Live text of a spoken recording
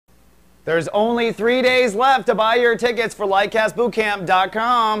There's only 3 days left to buy your tickets for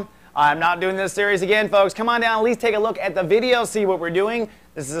lightcastbootcamp.com. I'm not doing this series again, folks. Come on down, at least take a look at the video, see what we're doing.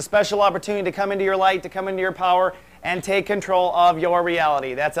 This is a special opportunity to come into your light, to come into your power, and take control of your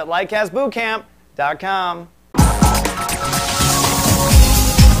reality. That's at lightcastbootcamp.com.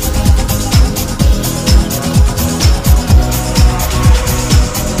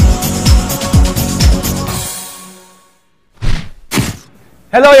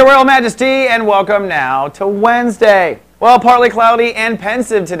 Hello, Your Royal Majesty, and welcome now to Wednesday. Well, partly cloudy and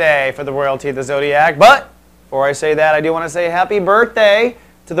pensive today for the royalty of the zodiac, but before I say that, I do want to say happy birthday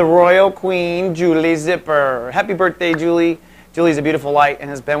to the Royal Queen, Julie Zipper. Happy birthday, Julie. Julie's a beautiful light and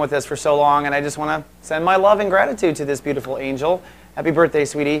has been with us for so long, and I just want to send my love and gratitude to this beautiful angel. Happy birthday,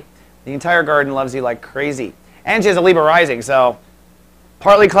 sweetie. The entire garden loves you like crazy. And she has a Libra rising, so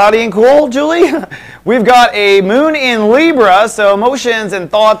partly cloudy and cool, Julie. We've got a moon in Libra, so emotions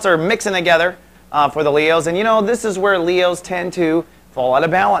and thoughts are mixing together for the Leos. And you know, this is where Leos tend to fall out of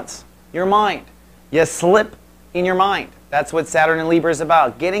balance. Your mind. You slip in your mind. That's what Saturn in Libra is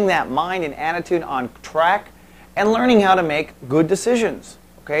about. Getting that mind and attitude on track and learning how to make good decisions.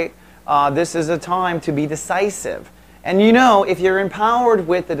 Okay? This is a time to be decisive. And you know, if you're empowered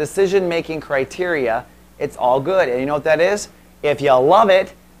with the decision-making criteria, it's all good. And you know what that is? If you love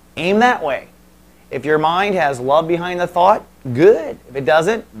it, aim that way. If your mind has love behind the thought, good. If it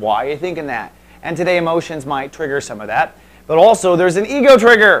doesn't, why are you thinking that? And today emotions might trigger some of that. But also there's an ego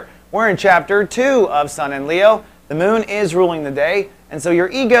trigger. We're in chapter 2 of Sun and Leo. The moon is ruling the day. And so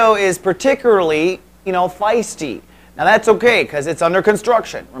your ego is particularly, feisty. Now that's okay because it's under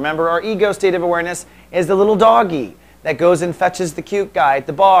construction. Remember, our ego state of awareness is the little doggy that goes and fetches the cute guy at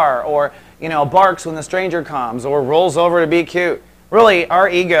the bar, or barks when the stranger comes, or rolls over to be cute. Really, our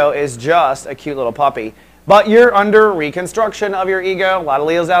ego is just a cute little puppy. But you're under reconstruction of your ego. A lot of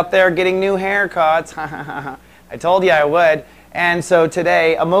Leos out there getting new haircuts. I told you I would. And so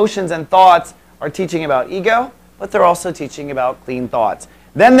today, emotions and thoughts are teaching about ego, but they're also teaching about clean thoughts.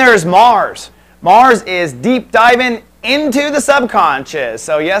 Then there's Mars. Mars is deep diving into the subconscious.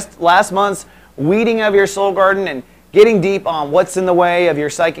 So yes, last month's weeding of your soul garden and getting deep on what's in the way of your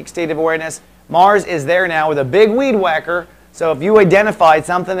psychic state of awareness. Mars is there now with a big weed whacker. So if you identified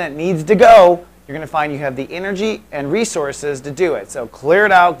something that needs to go, you're going to find you have the energy and resources to do it. So clear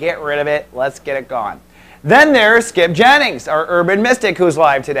it out, get rid of it, let's get it gone. Then there's Skip Jennings, our urban mystic who's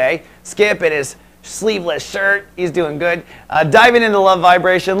live today. Skip in his sleeveless shirt, he's doing good. Diving into love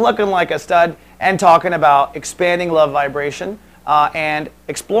vibration, looking like a stud, and talking about expanding love vibration. And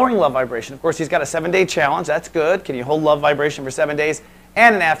exploring love vibration. Of course, he's got a 7-day challenge. That's good. Can you hold love vibration for 7 days?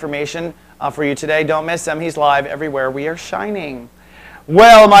 And an affirmation for you today. Don't miss him. He's live everywhere we are shining.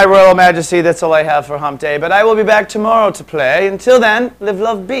 Well, my Royal Majesty, that's all I have for Hump Day. But I will be back tomorrow to play. Until then, live,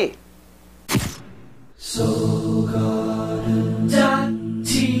 love, be. So